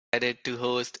excited to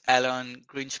host Alan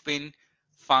Grinchpin,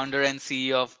 founder and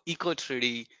CEO of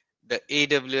Eco3D, the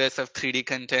AWS of 3D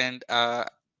content.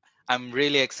 I'm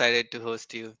really excited to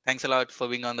host you. Thanks a lot for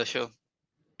being on the show.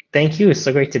 Thank you. It's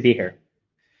so great to be here.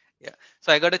 Yeah.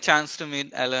 So I got a chance to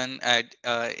meet Alan at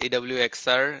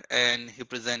AWXR, and he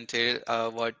presented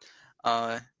what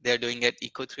they're doing at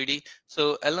Eco3D.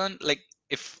 So Alan, like,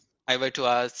 if I were to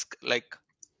ask like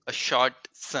a short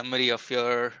summary of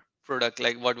your product,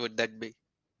 like what would that be?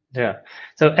 Yeah.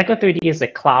 So Echo 3D is a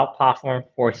cloud platform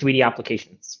for 3D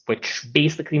applications, which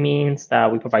basically means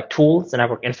that we provide tools and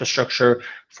network infrastructure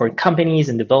for companies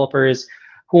and developers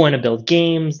who want to build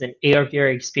games and AR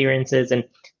VR experiences and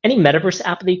any metaverse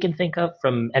app that you can think of,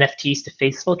 from NFTs to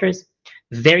face filters.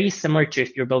 Very similar to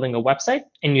if you're building a website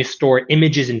and you store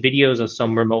images and videos on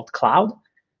some remote cloud.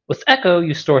 With Echo,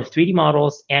 you store 3D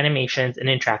models, animations, and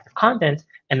interactive content,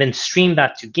 and then stream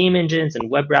that to game engines and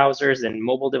web browsers and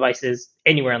mobile devices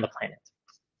anywhere on the planet.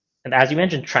 And as you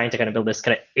mentioned, trying to kind of build this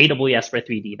kind of AWS for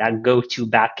 3D, that go-to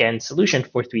backend solution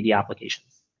for 3D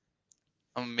applications.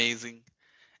 Amazing.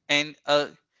 And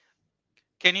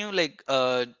can you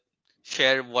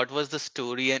share what was the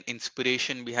story and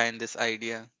inspiration behind this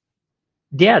idea?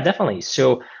 Yeah, definitely.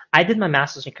 So I did my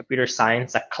master's in computer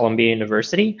science at Columbia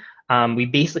University. We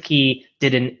basically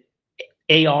did an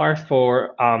AR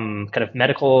for kind of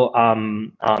medical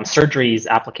surgeries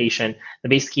application.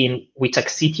 Basically, we took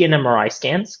CT and MRI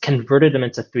scans, converted them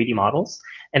into 3D models,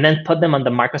 and then put them on the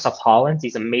Microsoft HoloLens,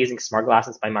 these amazing smart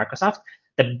glasses by Microsoft,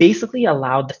 that basically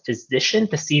allowed the physician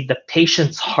to see the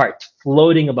patient's heart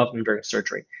floating above them during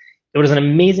surgery. It was an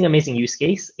amazing, amazing use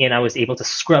case, and I was able to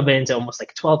scrub it into almost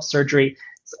like 12 surgery.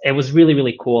 So it was really,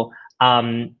 really cool.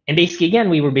 And basically, again,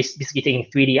 we were basically taking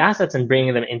 3D assets and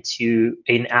bringing them into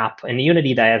an app in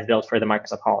Unity that I have built for the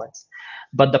Microsoft HoloLens.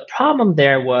 But the problem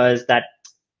there was that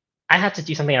I had to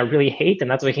do something I really hate, and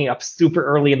that's waking up super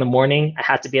early in the morning. I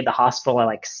had to be at the hospital at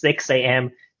like 6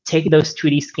 a.m., take those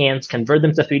 2D scans, convert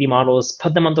them to 3D models,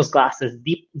 put them on those glasses,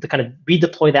 to kind of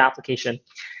redeploy the application.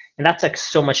 And that took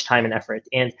so much time and effort.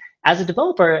 And as a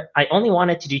developer, I only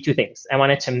wanted to do two things. I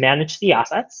wanted to manage the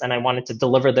assets and I wanted to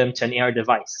deliver them to an AR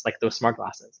device, like those smart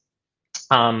glasses.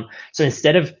 So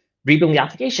instead of rebuilding the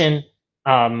application,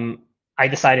 I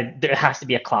decided there has to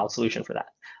be a cloud solution for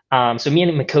that. So me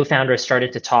and my co-founder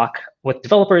started to talk with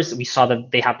developers. We saw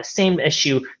that they have the same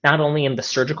issue, not only in the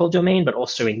surgical domain, but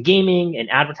also in gaming and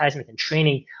advertisement and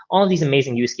training, all of these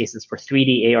amazing use cases for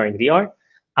 3D, AR, and VR.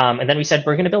 And then we said,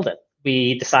 we're going to build it.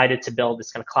 We decided to build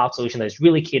this kind of cloud solution that is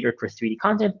really catered for 3D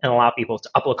content and allow people to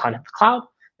upload content to the cloud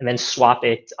and then swap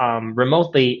it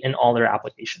remotely in all their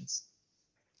applications.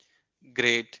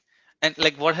 Great. And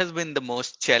like, what has been the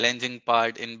most challenging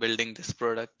part in building this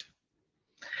product?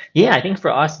 Yeah, I think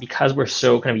for us, because we're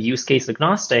so kind of use case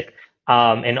agnostic,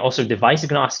 and also device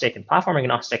agnostic and platform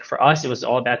agnostic, for us, it was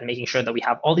all about making sure that we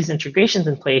have all these integrations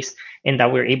in place and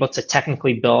that we're able to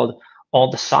technically build all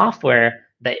the software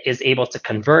that is able to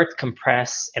convert,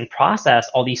 compress, and process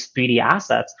all these 3D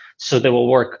assets so they will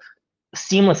work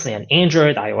seamlessly on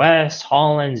Android, iOS,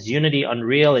 HoloLens, Unity,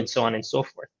 Unreal, and so on and so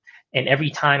forth. And every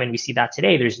time, and we see that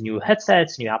today, there's new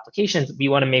headsets, new applications. We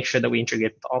want to make sure that we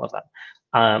integrate with all of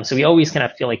them. So we always kind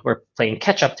of feel like we're playing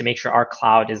catch up to make sure our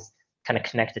cloud is kind of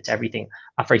connected to everything.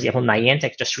 For example,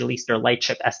 Niantic just released their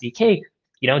Lightship SDK.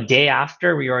 Day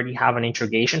after, we already have an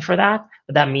integration for that.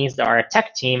 But that means that our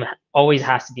tech team always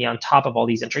has to be on top of all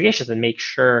these integrations and make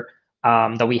sure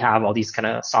that we have all these kind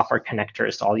of software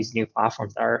connectors to all these new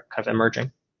platforms that are kind of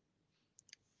emerging.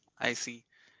 I see.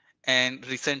 And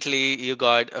recently you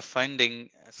got a funding,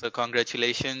 so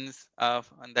congratulations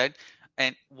on that.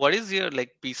 And what is your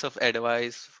like piece of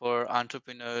advice for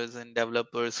entrepreneurs and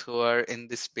developers who are in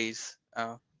this space?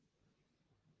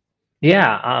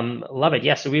 Yeah, love it.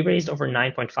 Yeah, so we raised over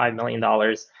 $9.5 million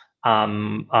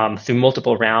through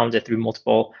multiple rounds and through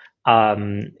multiple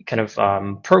kind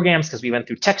of programs because we went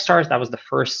through Techstars. That was the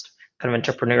first kind of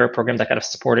entrepreneurial program that kind of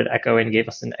supported Echo and gave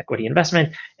us an equity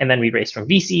investment. And then we raised from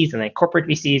VCs and then corporate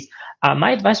VCs.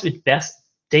 My advice would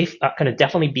kind of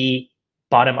definitely be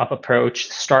bottom up approach,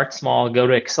 start small, go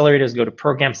to accelerators, go to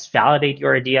programs, validate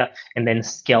your idea, and then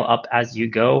scale up as you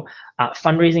go.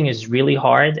 Fundraising is really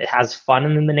hard. It has fun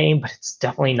in the name, but it's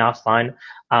definitely not fun.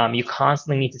 You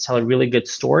constantly need to tell a really good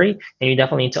story, and you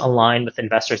definitely need to align with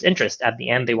investors' interest. At the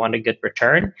end, they want a good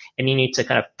return, and you need to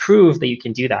kind of prove that you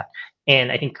can do that.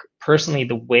 And I think personally,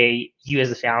 the way you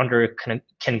as a founder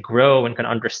can grow and can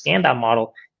understand that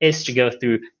model is to go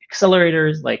through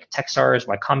accelerators like Techstars,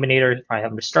 Y Combinator,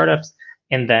 500 startups,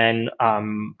 and then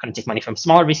kind of take money from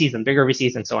smaller VCs and bigger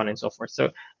VCs and so on and so forth. So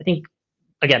I think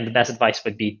again, the best advice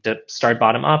would be to start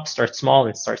bottom up, start small,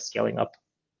 and start scaling up.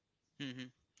 Mhm.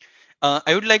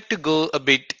 I would like to go a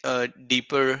bit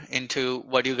deeper into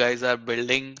what you guys are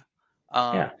building.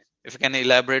 Uh, Yeah. if you can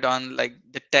elaborate on like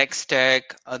the tech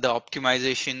stack, the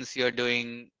optimizations you're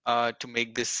doing to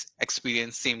make this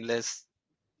experience seamless.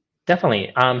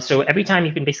 Definitely. So every time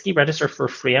you can basically register for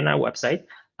free on our website.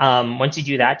 Once you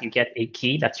do that, you get a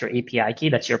key. That's your API key.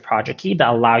 That's your project key that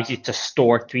allows you to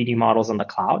store 3D models on the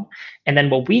cloud. And then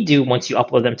what we do once you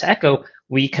upload them to Echo,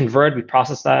 we convert, we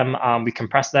process them, we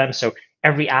compress them. So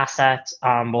every asset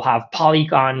will have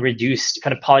polygon reduced,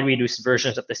 kind of poly reduced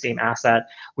versions of the same asset.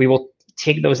 We will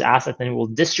take those assets and we'll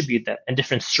distribute them in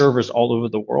different servers all over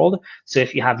the world. So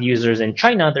if you have users in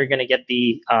China, they're going to get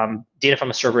the data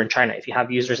from a server in China. If you have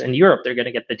users in Europe, they're going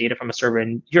to get the data from a server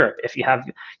in Europe. If you have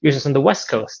users on the West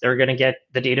Coast, they're going to get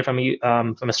the data from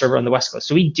a server on the West Coast.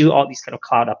 So we do all these kind of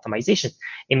cloud optimization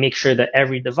and make sure that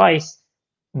every device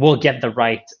will get the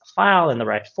right file in the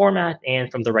right format and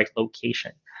from the right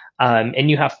location. And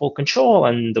you have full control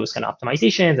on those kind of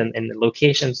optimizations and the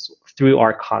locations through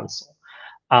our console.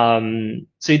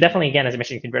 So you definitely, again, as I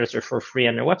mentioned, you can register for free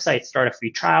on their website, start a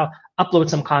free trial, upload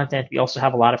some content. We also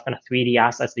have a lot of kind of 3D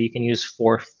assets that you can use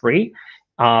for free.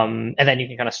 And then you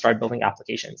can kind of start building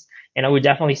applications. And I would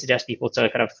definitely suggest people to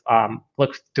kind of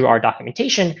look through our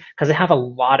documentation because they have a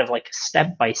lot of like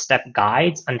step-by-step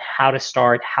guides on how to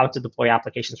start, how to deploy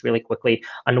applications really quickly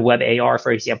on Web AR,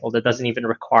 for example, that doesn't even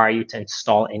require you to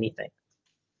install anything.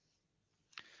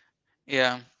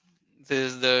 Yeah,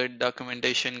 this is the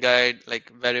documentation guide,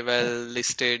 like very well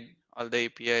listed, all the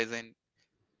APIs and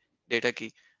data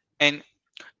key. And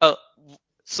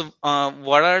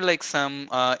what are like some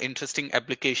interesting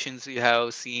applications you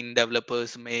have seen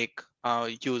developers make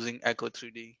using Echo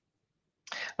 3D?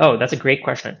 Oh, that's a great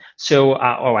question. So,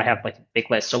 I have like a big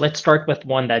list. So let's start with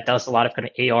one that does a lot of kind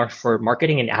of AR for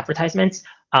marketing and advertisements.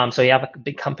 So you have a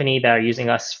big company that are using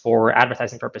us for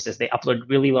advertising purposes. They upload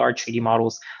really large 3D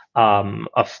models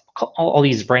of all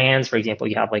these brands. For example,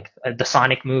 you have like the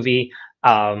Sonic movie,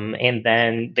 and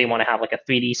then they want to have like a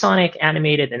 3D Sonic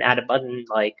animated and add a button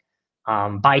like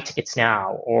buy tickets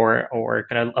now or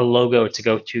kind of a logo to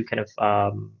go to kind of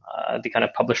the kind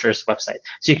of publisher's website.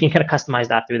 So you can kind of customize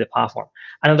that through the platform.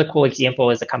 Another cool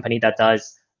example is a company that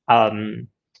does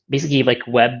basically like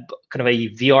web kind of a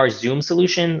VR Zoom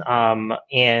solution,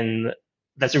 and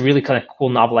that's a really kind of cool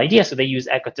novel idea. So they use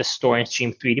Echo to store and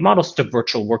stream 3D models to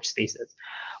virtual workspaces.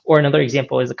 Or another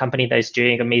example is a company that is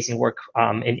doing amazing work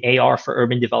in AR for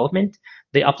urban development.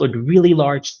 They upload really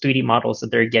large 3D models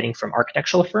that they're getting from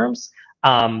architectural firms.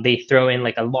 They throw in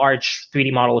like a large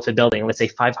 3D model of a building, let's say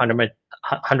 500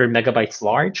 megabytes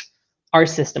large. Our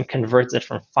system converts it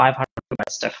from 500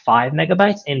 megabytes to 5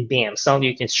 megabytes, and bam, suddenly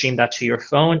you can stream that to your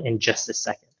phone in just a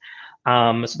second.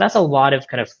 So that's a lot of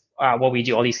kind of what we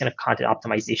do, all these kind of content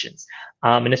optimizations.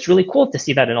 And it's really cool to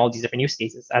see that in all these different use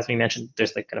cases. As we mentioned,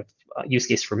 there's like kind of use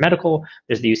case for medical,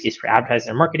 there's the use case for advertising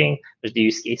and marketing, there's the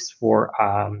use case for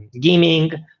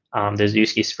gaming, there's the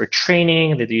use case for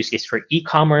training, there's the use case for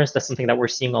e-commerce. That's something that we're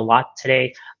seeing a lot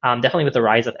today. Definitely with the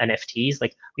rise of NFTs,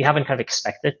 like we haven't kind of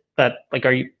expected that like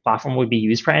our platform would be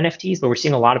used for NFTs, but we're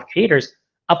seeing a lot of creators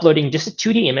uploading just a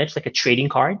 2D image, like a trading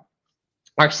card.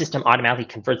 Our system automatically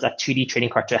converts that 2D trading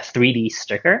card to a 3D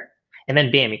sticker. And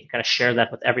then bam, you can kind of share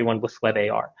that with everyone with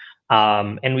WebAR.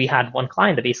 And we had one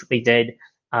client that basically did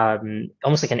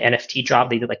almost like an NFT drop.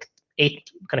 They did like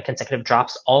 8 kind of consecutive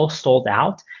drops, all sold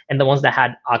out. And the ones that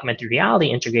had augmented reality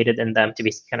integrated in them to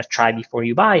basically kind of try before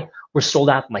you buy were sold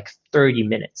out in like 30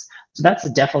 minutes. So that's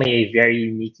definitely a very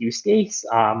unique use case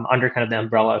under kind of the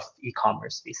umbrella of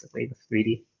e-commerce, basically, the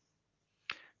 3D.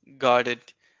 Got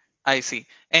it. I see.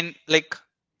 And like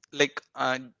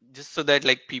just so that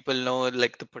like people know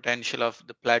like the potential of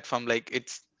the platform, like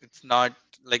it's not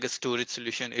like a storage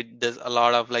solution. It does a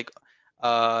lot of like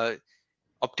uh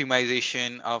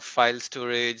optimization of file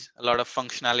storage, a lot of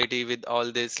functionality with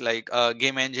all this like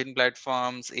game engine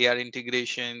platforms, AR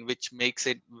integration, which makes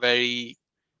it very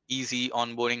easy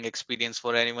onboarding experience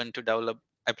for anyone to develop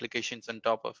applications on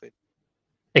top of it.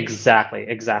 Exactly,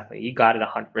 exactly. You got it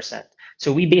 100%.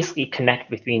 So we basically connect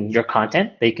between your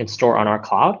content that you can store on our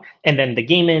cloud and then the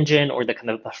game engine or the kind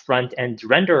of the front end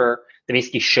renderer that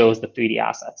basically shows the 3D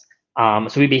assets.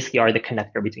 So we basically are the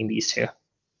connector between these two.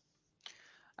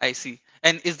 I see.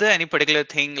 And is there any particular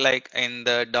thing like in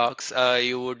the docs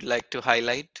you would like to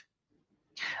highlight?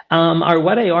 Our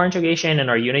web AR integration and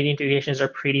our Unity integrations are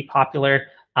pretty popular.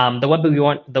 The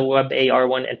web AR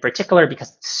one in particular,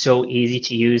 because it's so easy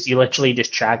to use. You literally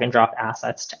just drag and drop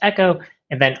assets to Echo,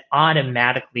 and then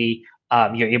automatically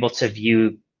you're able to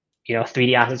view,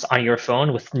 3D assets on your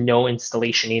phone with no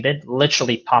installation needed.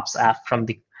 Literally pops up from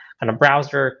the kind of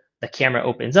browser. The camera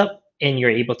opens up, and you're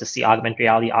able to see augmented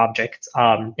reality objects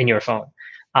in your phone.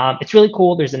 It's really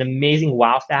cool. There's an amazing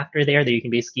wow factor there that you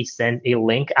can basically send a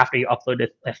link after you upload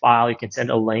a file. You can send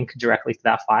a link directly to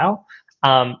that file,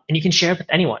 and you can share it with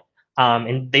anyone.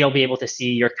 And they'll be able to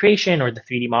see your creation or the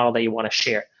 3D model that you want to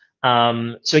share.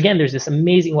 So again, there's this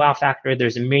amazing wow factor.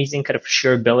 There's amazing kind of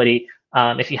shareability.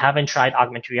 If you haven't tried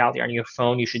augmented reality on your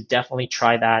phone, you should definitely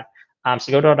try that.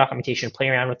 So go to our documentation, play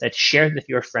around with it, share it with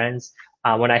your friends.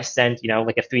 When I sent,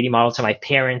 like a 3D model to my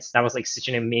parents, that was like such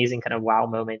an amazing kind of wow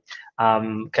moment.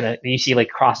 Kind of you see like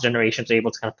cross generations are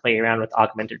able to kind of play around with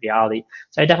augmented reality.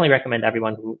 So I definitely recommend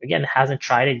everyone who again hasn't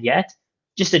tried it yet,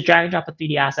 just to drag and drop a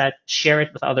 3D asset, share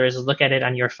it with others, look at it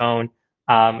on your phone,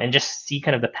 and just see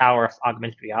kind of the power of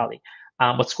augmented reality.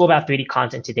 What's cool about 3D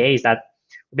content today is that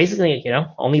basically,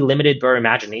 only limited by our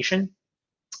imagination.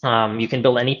 You can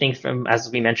build anything from, as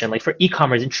we mentioned, like for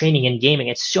e-commerce and training and gaming.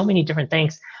 It's so many different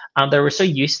things that we're so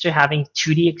used to having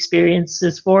 2D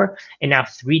experiences for, and now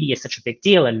 3D is such a big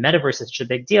deal, and metaverse is such a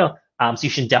big deal. So you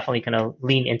should definitely kind of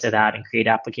lean into that and create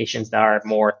applications that are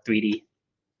more 3D.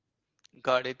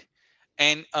 Got it.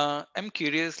 And I'm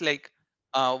curious, like,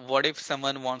 what if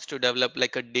someone wants to develop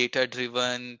like a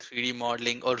data-driven 3D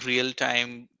modeling or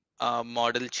real-time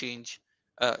model change?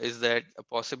 Is that a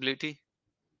possibility?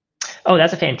 Oh,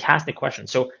 that's a fantastic question.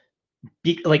 So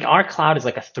like our cloud is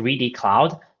like a 3D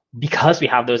cloud because we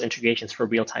have those integrations for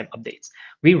real-time updates.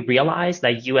 We realize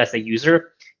that you as a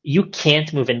user, you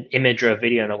can't move an image or a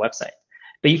video on a website,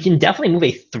 but you can definitely move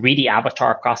a 3D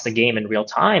avatar across the game in real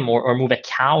time, or move a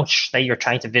couch that you're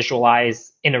trying to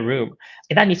visualize in a room.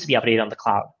 And that needs to be updated on the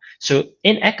cloud. So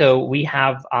in Echo, we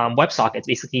have WebSockets,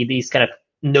 basically these kind of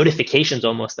notifications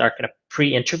almost that are kind of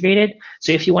pre-integrated.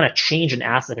 So if you want to change an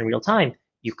asset in real time,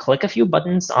 you click a few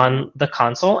buttons on the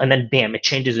console, and then bam, it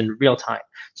changes in real time.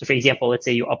 So for example, let's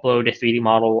say you upload a 3D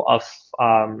model of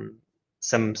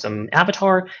some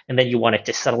avatar, and then you want it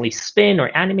to suddenly spin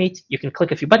or animate. You can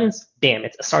click a few buttons, bam,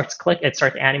 it starts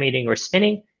animating or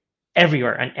spinning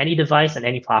everywhere on any device and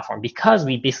any platform, because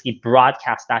we basically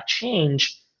broadcast that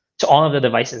change to all of the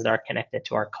devices that are connected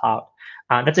to our cloud.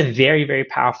 That's a very, very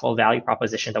powerful value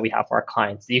proposition that we have for our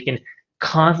clients. You can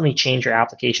constantly change your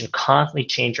application, constantly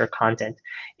change your content.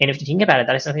 And if you think about it,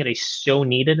 that is something that is so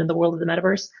needed in the world of the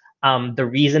metaverse. The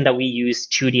reason that we use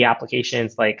 2D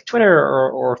applications like Twitter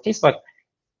or Facebook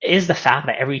is the fact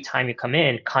that every time you come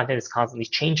in, content is constantly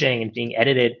changing and being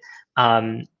edited.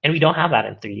 And we don't have that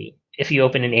in 3D. If you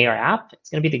open an AR app,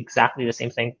 it's going to be exactly the same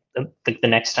thing the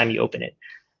next time you open it.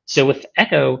 So with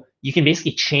Echo, you can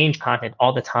basically change content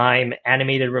all the time,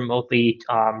 animate it remotely,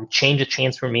 change the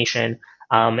transformation.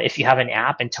 If you have an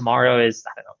app and tomorrow is,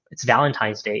 I don't know, it's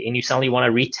Valentine's Day, and you suddenly want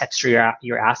to retexture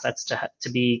your assets to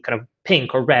be kind of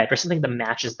pink or red or something that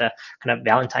matches the kind of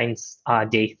Valentine's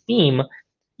Day theme,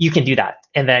 you can do that.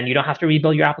 And then you don't have to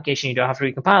rebuild your application. You don't have to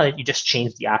recompile it. You just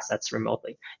change the assets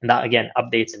remotely. And that, again,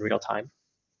 updates in real time.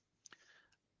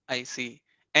 I see.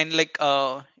 And like,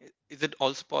 is it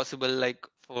also possible like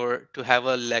for to have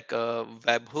a like a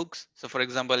webhooks? So for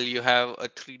example, you have a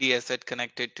 3D asset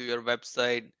connected to your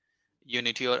website,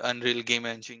 Unity or Unreal game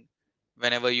engine.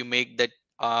 Whenever you make that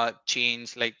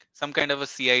change, like some kind of a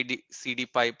CID CD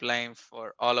pipeline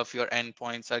for all of your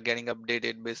endpoints are getting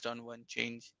updated based on one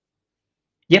change.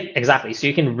 Yep, exactly. So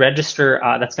you can register.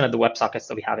 That's kind of the WebSockets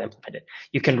that we have implemented.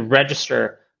 You can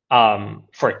register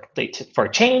for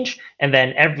a change, and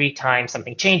then every time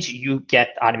something changes, you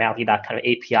get automatically that kind of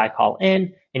API call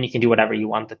in, and you can do whatever you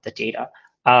want with the data.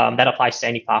 That applies to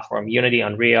any platform: Unity,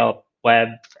 Unreal, Web,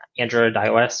 Android,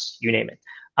 iOS, you name it.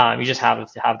 You just have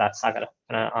to have that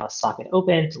socket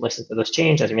open to listen to those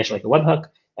changes, as you mentioned, like a webhook,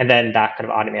 and then that kind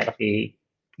of automatically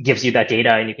gives you that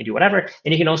data, and you can do whatever.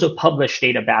 And you can also publish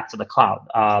data back to the cloud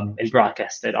and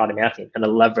broadcast it automatically, and kind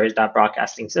of leverage that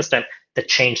broadcasting system to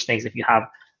change things. If you have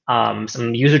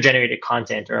some user generated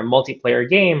content or a multiplayer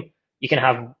game, you can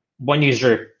have one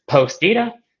user post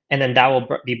data, and then that will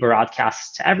be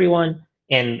broadcast to everyone.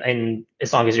 And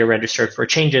as long as you're registered for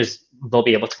changes, they'll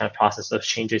be able to kind of process those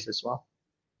changes as well.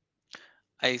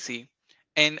 I see.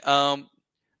 And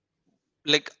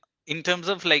like in terms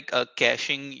of like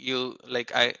caching, you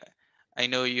like I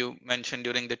know you mentioned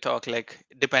during the talk, like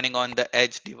depending on the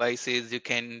edge devices, you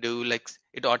can do like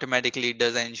it automatically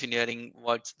does engineering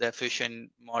what's the efficient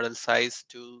model size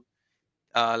to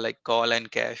like call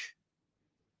and cache.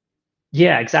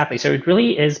 Yeah, exactly. So it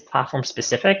really is platform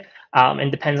specific,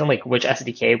 and depends on like which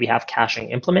SDK we have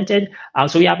caching implemented.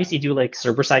 So we obviously do like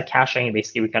server side caching, and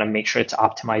basically we kind of make sure to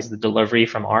optimize the delivery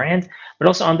from our end, but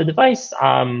also on the device,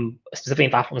 specifically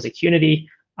in platforms like Unity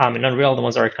and Unreal, the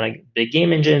ones that are kind of big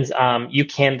game engines, you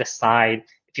can decide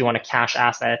if you want to cache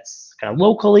assets kind of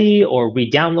locally or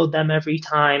re-download them every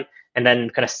time, and then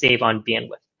kind of save on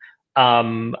bandwidth.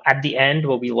 At the end,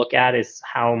 what we look at is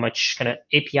how much kind of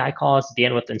API calls,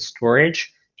 bandwidth, and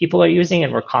storage people are using,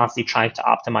 and we're constantly trying to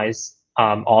optimize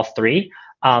all three.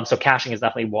 So caching is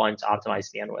definitely one to optimize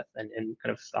bandwidth and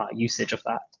kind of usage of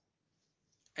that.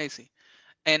 I see.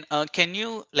 And can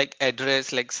you like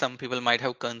address like some people might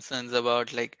have concerns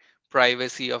about like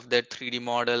privacy of their 3D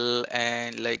model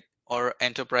and like or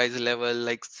enterprise level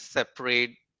like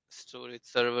separate storage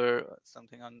server or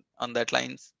something on that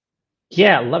lines?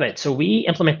 Yeah, love it. So we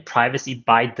implement privacy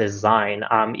by design.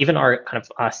 Even our kind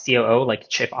of COO, like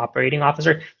Chief Operating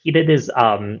Officer, he did his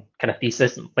kind of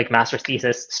thesis, like master's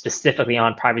thesis, specifically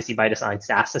on privacy by design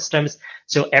SaaS systems.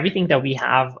 So everything that we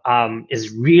have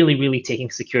is really, really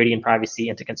taking security and privacy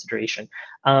into consideration.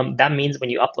 That means when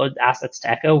you upload assets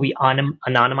to Echo, we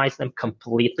anonymize them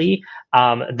completely.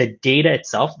 The data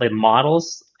itself, the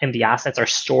models and the assets are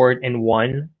stored in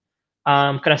one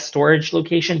kind of storage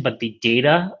location, but the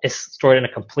data is stored in a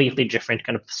completely different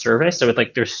kind of service. So it's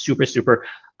like they're super, super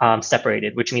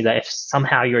separated, which means that if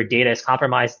somehow your data is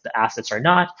compromised, the assets are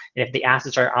not. And if the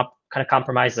assets are kind of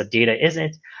compromised, the data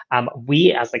isn't.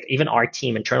 We, as like even our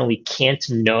team internally, can't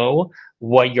know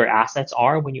what your assets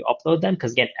are when you upload them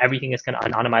because again, everything is kind of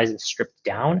anonymized and stripped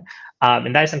down.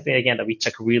 And that is something again that we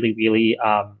took really, really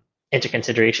into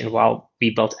consideration while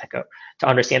we built Echo to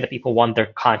understand that people want their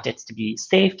contents to be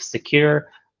safe, secure,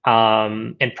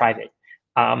 and private.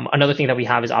 Another thing that we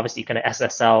have is obviously kind of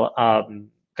SSL kind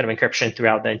of encryption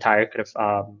throughout the entire kind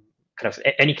of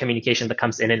any communication that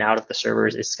comes in and out of the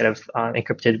servers is kind of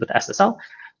encrypted with SSL,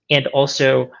 and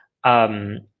also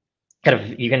kind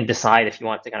of you can decide if you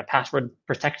want to kind of password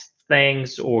protect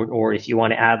things or if you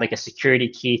want to add like a security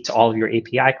key to all of your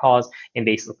API calls and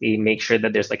basically make sure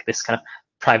that there's like this kind of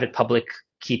private public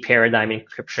key paradigm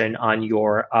encryption on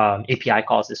your API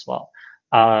calls as well.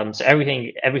 So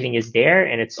everything is there,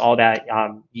 and it's all that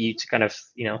you to kind of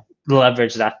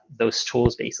leverage those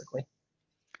tools basically.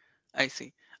 I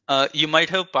see. You might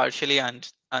have partially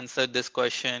answered this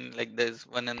question. Like there's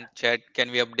one in chat.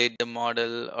 Can we update the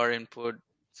model or input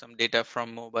some data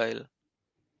from mobile?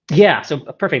 Yeah, so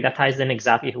perfect. That ties in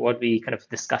exactly to what we kind of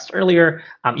discussed earlier.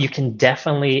 You can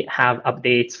definitely have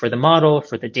updates for the model,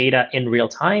 for the data in real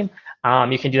time.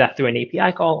 You can do that through an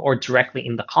API call or directly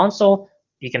in the console.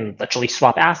 You can literally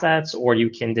swap assets, or you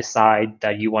can decide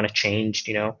that you want to change,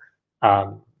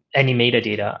 any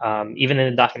metadata. Even in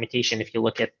the documentation, if you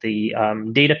look at the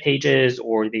data pages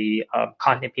or the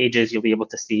content pages, you'll be able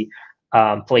to see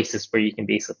places where you can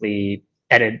basically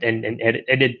edit and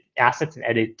edit assets and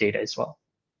edit data as well.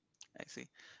 I see.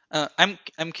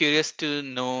 I'm curious to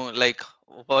know like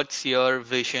what's your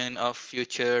vision of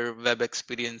future web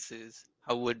experiences?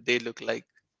 How would they look like?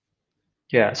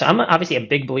 Yeah, so I'm obviously a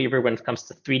big believer when it comes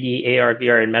to 3D, AR,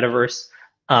 VR, and metaverse.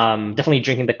 Definitely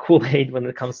drinking the Kool-Aid when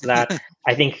it comes to that.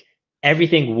 I think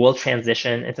everything will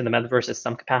transition into the metaverse in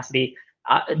some capacity.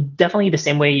 Definitely the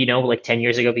same way, like 10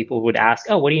 years ago, people would ask,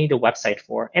 oh, what do you need a website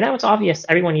for? And now it's obvious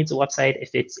everyone needs a website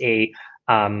if it's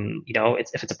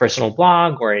if it's a personal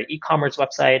blog or an e-commerce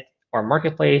website or a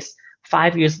marketplace.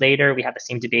 5 years later, we had the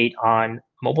same debate on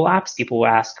mobile apps. People will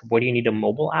ask, what do you need a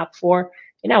mobile app for?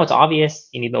 And now it's obvious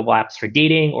you need mobile apps for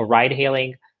dating or ride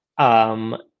hailing.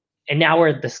 Um, and now we're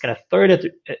at this kind of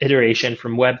third iteration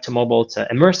from web to mobile to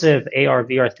immersive AR,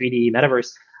 VR, 3D,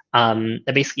 metaverse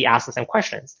that basically asks the same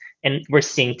questions. And we're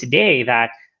seeing today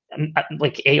that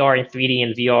like AR and 3D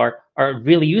and VR are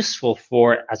really useful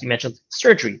for, as you mentioned,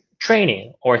 surgery,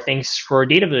 training, or things for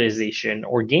data visualization,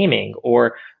 or gaming,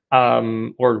 or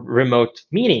remote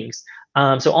meetings.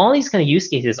 So all these kind of use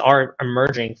cases are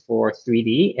emerging for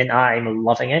 3D, and I'm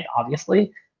loving it,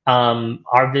 obviously.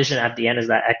 Our vision at the end is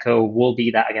that Echo will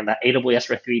be that, again, that AWS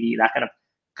for 3D, that kind of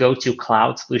go-to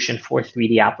cloud solution for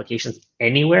 3D applications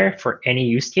anywhere for any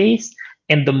use case.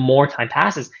 And the more time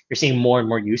passes, you're seeing more and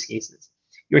more use cases.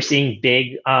 You're seeing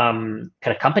big kind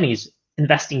of companies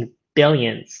investing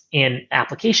billions in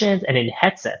applications and in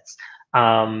headsets,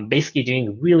 basically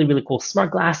doing really, really cool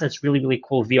smart glasses, really, really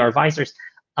cool VR visors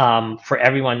for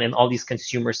everyone and all these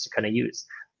consumers to kind of use.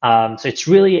 So it's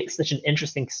really such an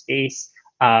interesting space.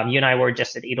 You and I were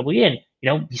just at AWE, and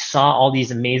we saw all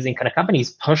these amazing kind of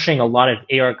companies pushing a lot of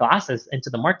AR glasses into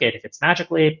the market. If it's Magic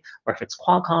Leap or if it's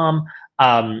Qualcomm,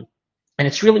 and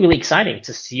it's really, really exciting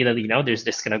to see that there's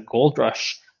this kind of gold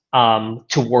rush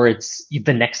towards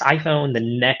the next iPhone, the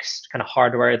next kind of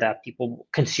hardware that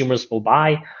consumers will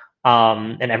buy,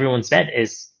 and everyone's bet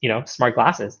is smart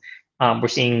glasses. We're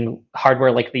seeing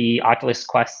hardware like the Oculus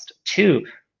Quest 2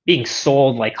 being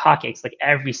sold like hotcakes. Like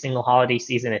every single holiday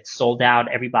season, it's sold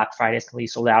out. Every Black Friday is completely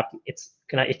sold out. It's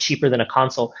kind of cheaper than a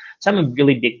console. So I'm a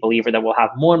really big believer that we'll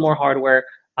have more and more hardware,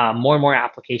 more and more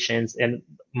applications, and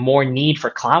more need for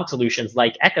cloud solutions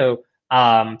like Echo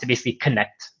to basically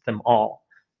connect them all.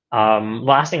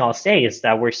 Last thing I'll say is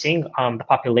that we're seeing the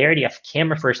popularity of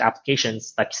camera-first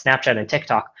applications like Snapchat and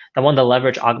TikTok, the one that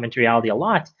leverage augmented reality a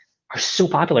lot, are so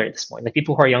popular at this point. Like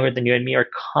people who are younger than you and me are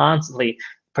constantly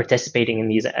participating in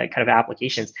these kind of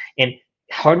applications. And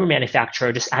hardware manufacturer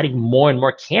are just adding more and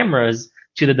more cameras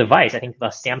to the device. I think the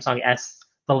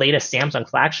latest Samsung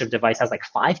flagship device has like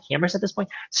 5 cameras at this point.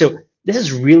 So this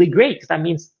is really great because that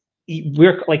means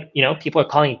we're like, people are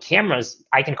calling it cameras.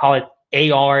 I can call it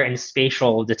AR and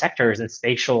spatial detectors and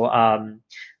spatial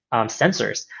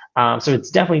sensors. So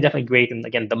it's definitely great. And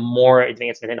again, the more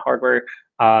advancement in hardware,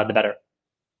 the better.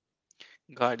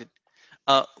 Got it.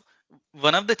 Uh,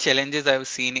 One of the challenges I've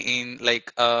seen in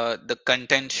like the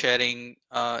content sharing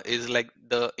is like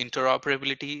the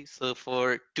interoperability. So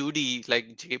for 2D,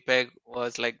 like JPEG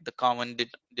was like the common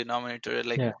denominator,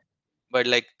 like, Yeah. but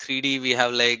like 3D we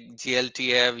have like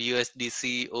GLTF,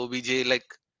 USDC, OBJ. Like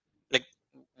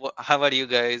how are you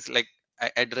guys like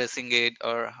addressing it,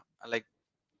 or like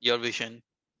your vision?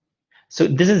 So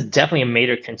this is definitely a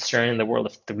major concern in the world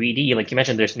of 3D. Like you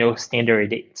mentioned, there's no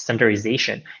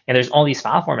standardization, and there's all these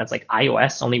file formats. Like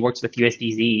iOS only works with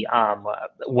USDZ.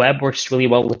 Web works really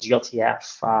well with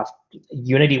GLTF.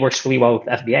 Unity works really well with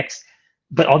FBX,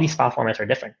 but all these file formats are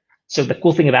different. So the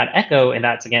cool thing about Echo, and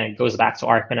that's again, it goes back to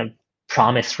our kind of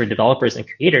promise for developers and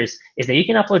creators, is that you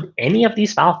can upload any of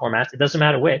these file formats. It doesn't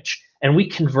matter which, and we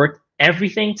convert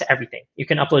everything to everything. You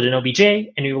can upload an OBJ,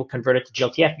 and we will convert it to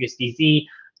GLTF, USDZ,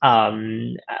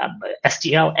 um,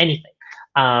 STL, anything.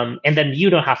 And then you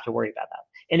don't have to worry about that.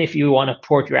 And if you want to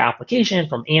port your application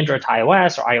from Android to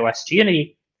iOS or iOS to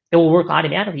Unity, it will work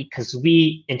automatically because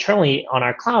we internally on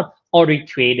our cloud already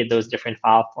created those different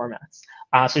file formats.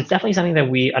 So it's definitely something that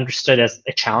we understood as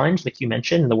a challenge, like you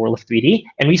mentioned, in the world of 3D,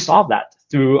 and we solved that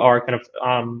through our kind of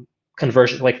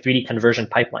conversion, like 3D conversion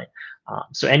pipeline.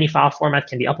 So any file format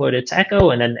can be uploaded to Echo,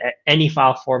 and then any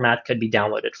file format could be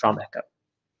downloaded from Echo.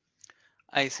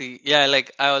 I see. Yeah,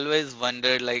 like I always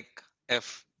wondered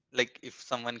if if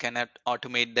someone can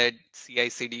automate that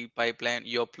CI/CD pipeline,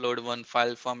 you upload one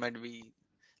file format, we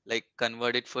like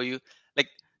convert it for you. Like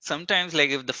sometimes like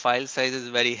if the file size is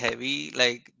very heavy,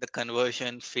 like the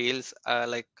conversion fails,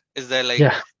 like is there like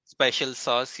Yeah. special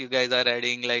sauce you guys are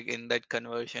adding like in that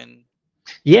conversion?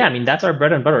 Yeah, I mean, that's our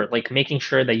bread and butter, like making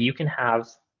sure that you can have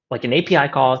like an API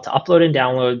call to upload and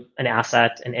download an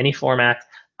asset in any format.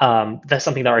 That's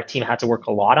something that our team had to work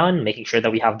a lot on, making sure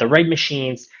that we have the right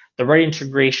machines, the right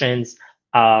integrations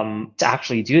to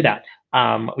actually do that.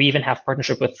 We even have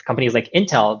partnership with companies like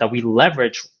Intel that we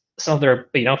leverage some of their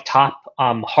top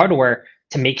hardware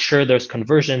to make sure those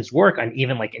conversions work on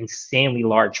even like insanely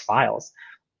large files.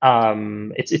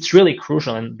 It's really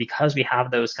crucial. And because we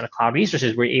have those kind of cloud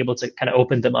resources, we're able to kind of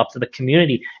open them up to the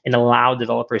community and allow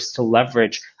developers to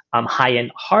leverage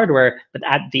high-end hardware. But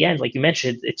at the end, like you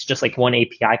mentioned, it's just like one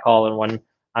API call and one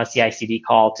CI/CD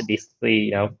call to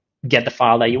basically, get the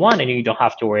file that you want, and you don't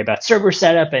have to worry about server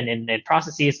setup and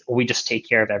processes. We just take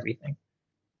care of everything.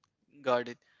 Got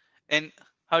it. And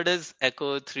how does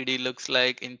Echo 3D looks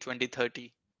like in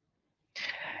 2030?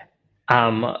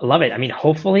 Love it. I mean,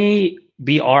 hopefully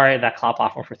we are that cloud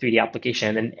platform for 3D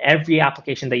application, and every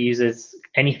application that uses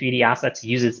any 3D assets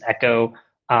uses Echo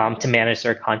to manage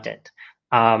their content.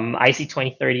 I see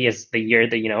 2030 as the year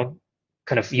that,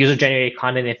 kind of user-generated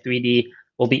content in 3D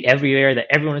will be everywhere, that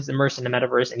everyone is immersed in the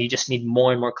metaverse, and you just need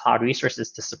more and more cloud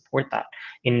resources to support that.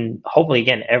 And hopefully,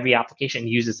 again, every application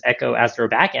uses Echo as their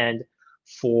backend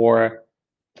for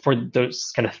for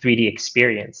those kind of 3D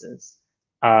experiences.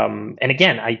 And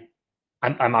again,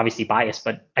 I'm obviously biased,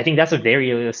 but I think that's a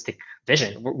very realistic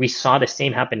vision. We saw the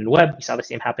same happen in web, we saw the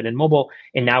same happen in mobile,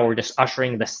 and now we're just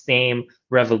ushering the same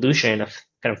revolution of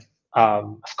kind of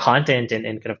content and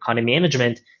kind of content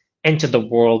management into the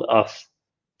world of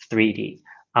 3D.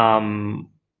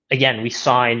 Again, we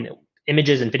saw in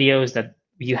images and videos that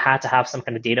you had to have some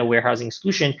kind of data warehousing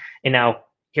solution, and now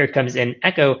here it comes in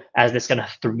Echo as this kind of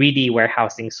 3D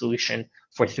warehousing solution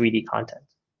for 3D content.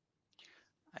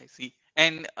 I see.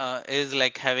 And is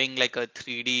like having like a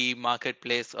 3D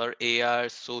marketplace or AR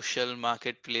social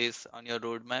marketplace on your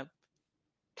roadmap?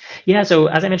 Yeah, so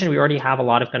as I mentioned, we already have a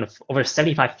lot of kind of over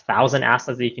 75,000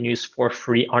 assets that you can use for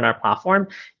free on our platform.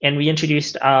 And we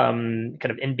introduced kind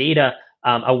of in beta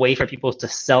a way for people to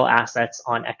sell assets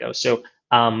on Echo. So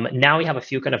now we have a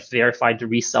few kind of verified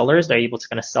resellers that are able to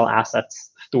kind of sell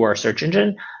assets through our search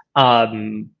engine.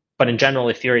 But in general,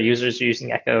 if your users are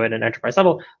using Echo at an enterprise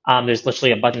level, there's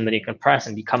literally a button that you can press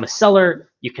and become a seller.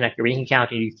 You connect your bank account,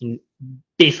 and you can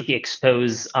basically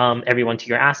expose everyone to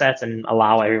your assets and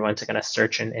allow everyone to kind of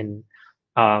search and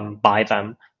buy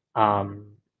them.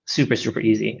 Super, super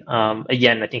easy.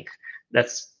 Again, I think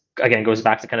that's again goes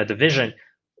back to kind of the vision.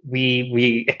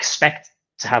 We expect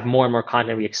to have more and more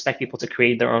content. We expect people to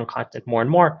create their own content more and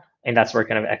more, and that's where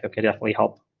kind of Echo can definitely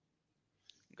help.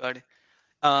 Got it.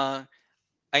 Uh,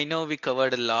 I know we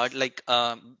covered a lot.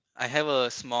 I have a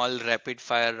small rapid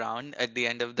fire round at the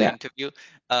end of the Yeah. interview.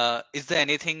 Is there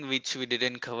anything which we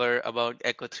didn't cover about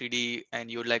Echo 3D and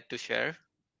you'd like to share?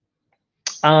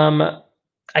 Um,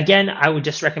 Again, I would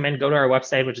just recommend go to our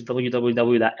website, which is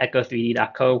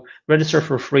www.echo3d.co. Register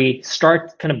for free.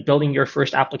 Start kind of building your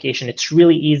first application. It's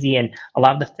really easy, and a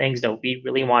lot of the things that we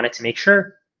really wanted to make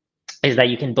sure is that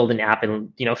you can build an app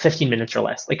in 15 minutes or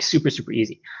less, like super super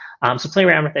easy. So play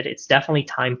around with it. It's definitely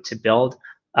time to build.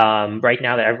 Right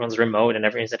now that everyone's remote and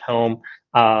everyone's at home,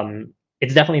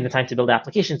 it's definitely the time to build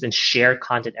applications and share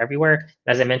content everywhere.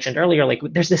 As I mentioned earlier, like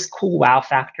there's this cool wow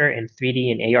factor in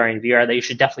 3D and AR and VR that you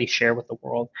should definitely share with the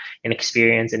world and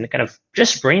experience and kind of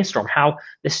just brainstorm how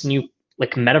this new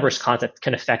like metaverse concept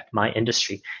can affect my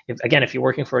industry. If you're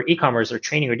working for e-commerce or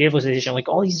training or data visualization, like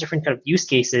all these different kind of use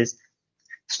cases,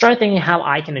 start thinking how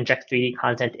I can inject 3D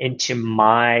content into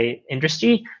my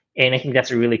industry. And I think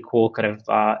that's a really cool kind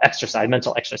of exercise,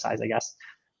 mental exercise, I guess.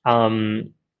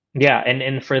 Yeah,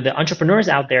 and for the entrepreneurs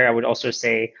out there, I would also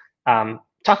say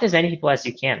talk to as many people as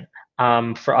you can.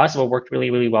 For us, what worked really,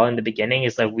 really well in the beginning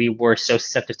is that we were so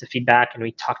receptive to feedback and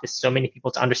we talked to so many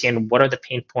people to understand what are the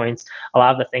pain points, a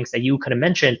lot of the things that you kind of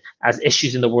mentioned as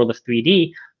issues in the world of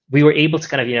 3D. We were able to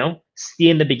kind of, see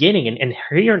in the beginning and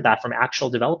hear that from actual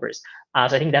developers.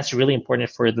 So I think that's really important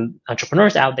for the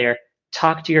entrepreneurs out there.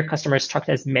 Talk to your customers, talk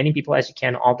to as many people as you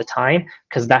can all the time,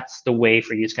 because that's the way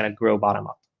for you to kind of grow bottom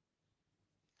up.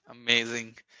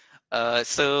 Amazing.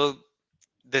 So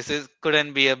this is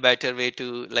couldn't be a better way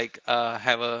to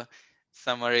have a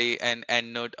summary and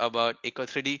end note about Eco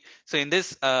 3D. So in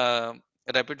this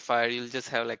rapid fire, you'll just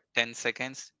have like 10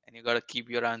 seconds and you got to keep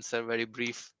your answer very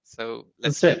brief. So let's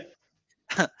That's start. it.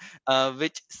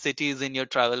 Which city is in your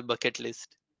travel bucket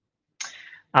list?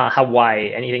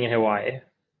 Hawaii, anything in Hawaii.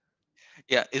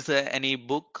 Yeah, is there any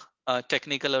book,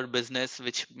 technical or business,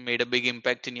 which made a big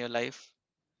impact in your life?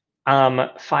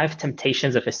 Five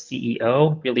Temptations of a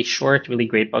CEO, really short, really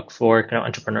great book for kind of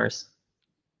entrepreneurs.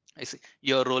 I see.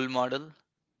 Your role model,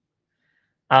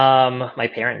 My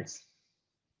parents.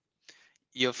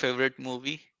 your favorite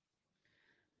movie,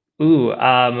 Ooh,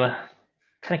 kind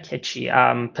of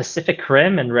kitschy. Pacific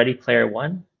Rim and Ready Player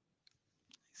One.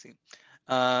 I see.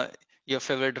 Uh, your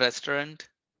favorite restaurant.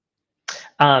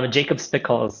 Jacob's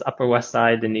Pickles, Upper West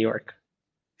Side in New York.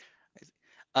 I see.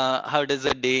 How does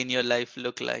a day in your life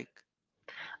look like?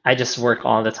 I just work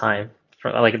all the time.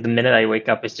 For like the minute I wake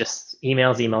up, it's just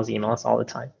emails, emails, emails all the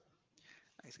time.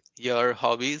 I see. Your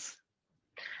hobbies.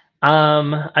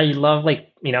 I love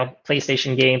like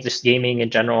PlayStation games, just gaming in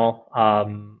general.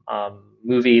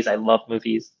 Movies. I love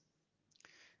movies.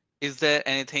 Is there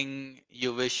anything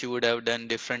you wish you would have done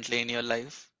differently in your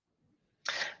life?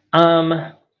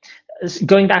 Um,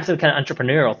 Going back to the kind of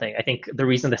entrepreneurial thing, I think the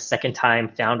reason the second time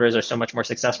founders are so much more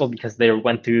successful because they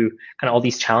went through kind of all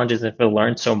these challenges and they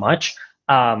learned so much.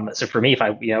 So for me, if I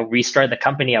restart the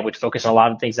company, I would focus on a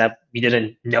lot of things that we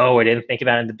didn't know or didn't think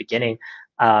about in the beginning.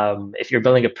 If you're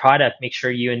building a product, make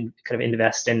sure you kind of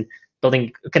invest in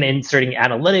building, kind of inserting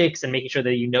analytics and making sure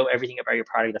that you know everything about your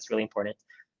product. That's really important.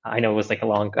 I know it was like a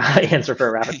long answer for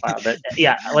a rapid fire, but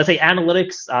yeah, let's say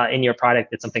analytics in your product.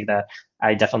 It's something that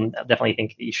I definitely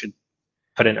think that you should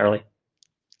put in early.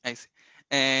 I see.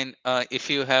 And if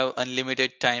you have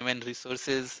unlimited time and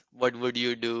resources, what would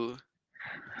you do?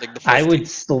 Like the I first thing. would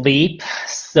sleep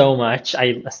so much.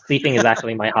 I Sleeping is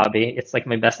actually my hobby. It's like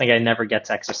my best thing. I never get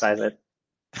to exercise it.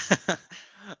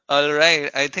 All right.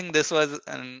 I think this was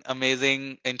an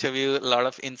amazing interview. A lot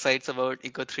of insights about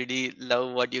Eco 3D.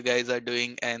 Love what you guys are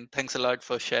doing, and thanks a lot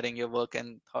for sharing your work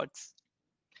and thoughts.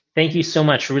 Thank you so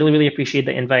much. Really, really appreciate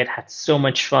the invite. Had so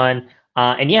much fun.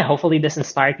 And yeah, hopefully this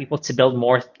inspired people to build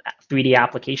more 3D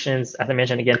applications. As I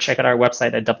mentioned, again, check out our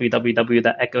website at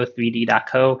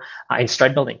www.echo3d.co and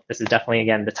start building. This is definitely,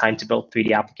 again, the time to build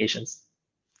 3D applications.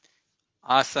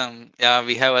 Awesome. Yeah,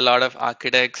 we have a lot of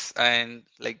architects and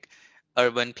like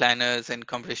urban planners and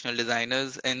computational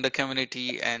designers in the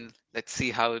community, and let's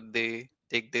see how they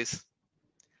take this.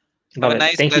 Have Love a it.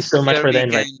 nice Thank you rest so of much your for the invite.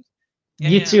 weekend. Yeah, You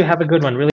yeah. too. Have a good one. Really